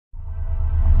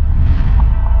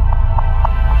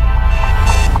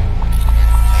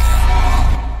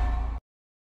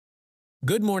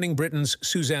Good Morning Britain's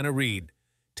Susanna Reid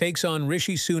takes on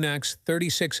Rishi Sunak's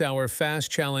 36-hour fast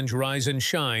challenge Rise and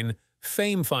Shine,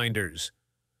 Fame Finders.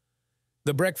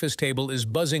 The breakfast table is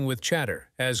buzzing with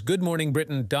chatter as Good Morning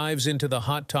Britain dives into the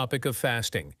hot topic of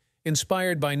fasting,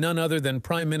 inspired by none other than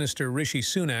Prime Minister Rishi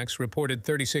Sunak's reported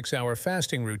 36-hour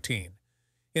fasting routine.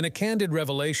 In a candid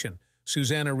revelation,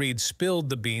 Susanna Reid spilled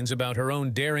the beans about her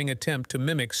own daring attempt to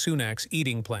mimic Sunak's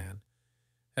eating plan.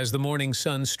 As the morning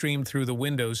sun streamed through the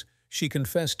windows, she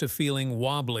confessed to feeling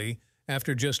wobbly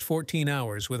after just 14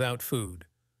 hours without food.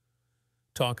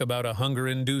 Talk about a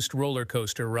hunger-induced roller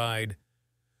coaster ride.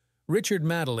 Richard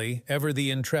Madeley, ever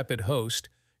the intrepid host,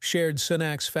 shared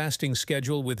Sunak's fasting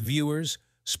schedule with viewers,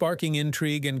 sparking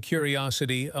intrigue and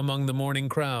curiosity among the morning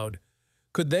crowd.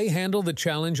 Could they handle the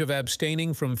challenge of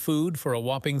abstaining from food for a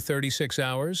whopping 36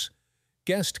 hours?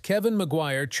 Guest Kevin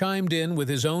Maguire chimed in with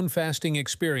his own fasting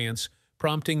experience,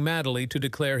 prompting Madeley to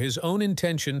declare his own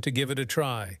intention to give it a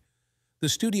try. The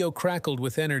studio crackled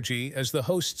with energy as the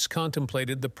hosts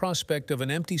contemplated the prospect of an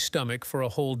empty stomach for a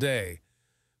whole day.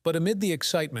 But amid the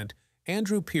excitement,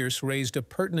 Andrew Pierce raised a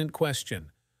pertinent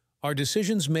question. Are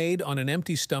decisions made on an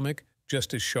empty stomach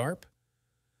just as sharp?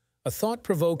 A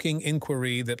thought-provoking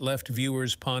inquiry that left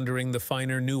viewers pondering the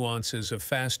finer nuances of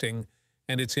fasting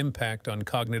and its impact on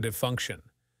cognitive function.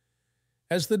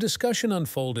 As the discussion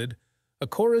unfolded, a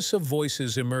chorus of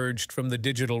voices emerged from the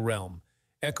digital realm,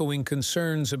 echoing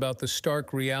concerns about the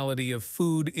stark reality of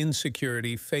food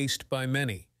insecurity faced by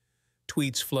many.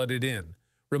 Tweets flooded in,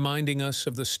 reminding us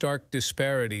of the stark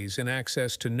disparities in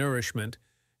access to nourishment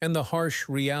and the harsh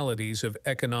realities of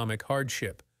economic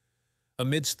hardship.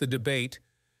 Amidst the debate,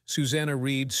 Susanna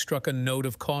Reid struck a note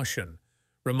of caution,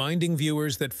 reminding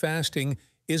viewers that fasting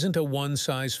isn't a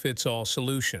one-size-fits-all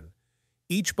solution.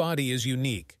 Each body is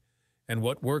unique, and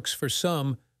what works for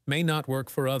some may not work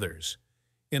for others.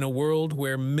 In a world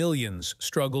where millions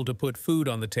struggle to put food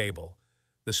on the table,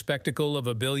 the spectacle of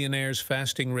a billionaire's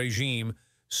fasting regime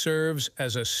serves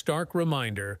as a stark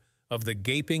reminder of the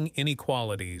gaping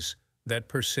inequalities that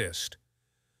persist.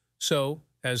 So,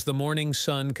 as the morning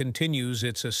sun continues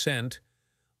its ascent,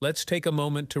 let's take a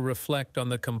moment to reflect on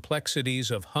the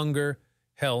complexities of hunger,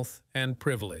 health, and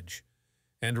privilege.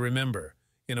 And remember,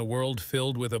 in a world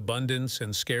filled with abundance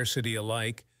and scarcity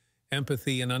alike,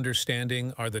 empathy and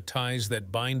understanding are the ties that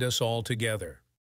bind us all together.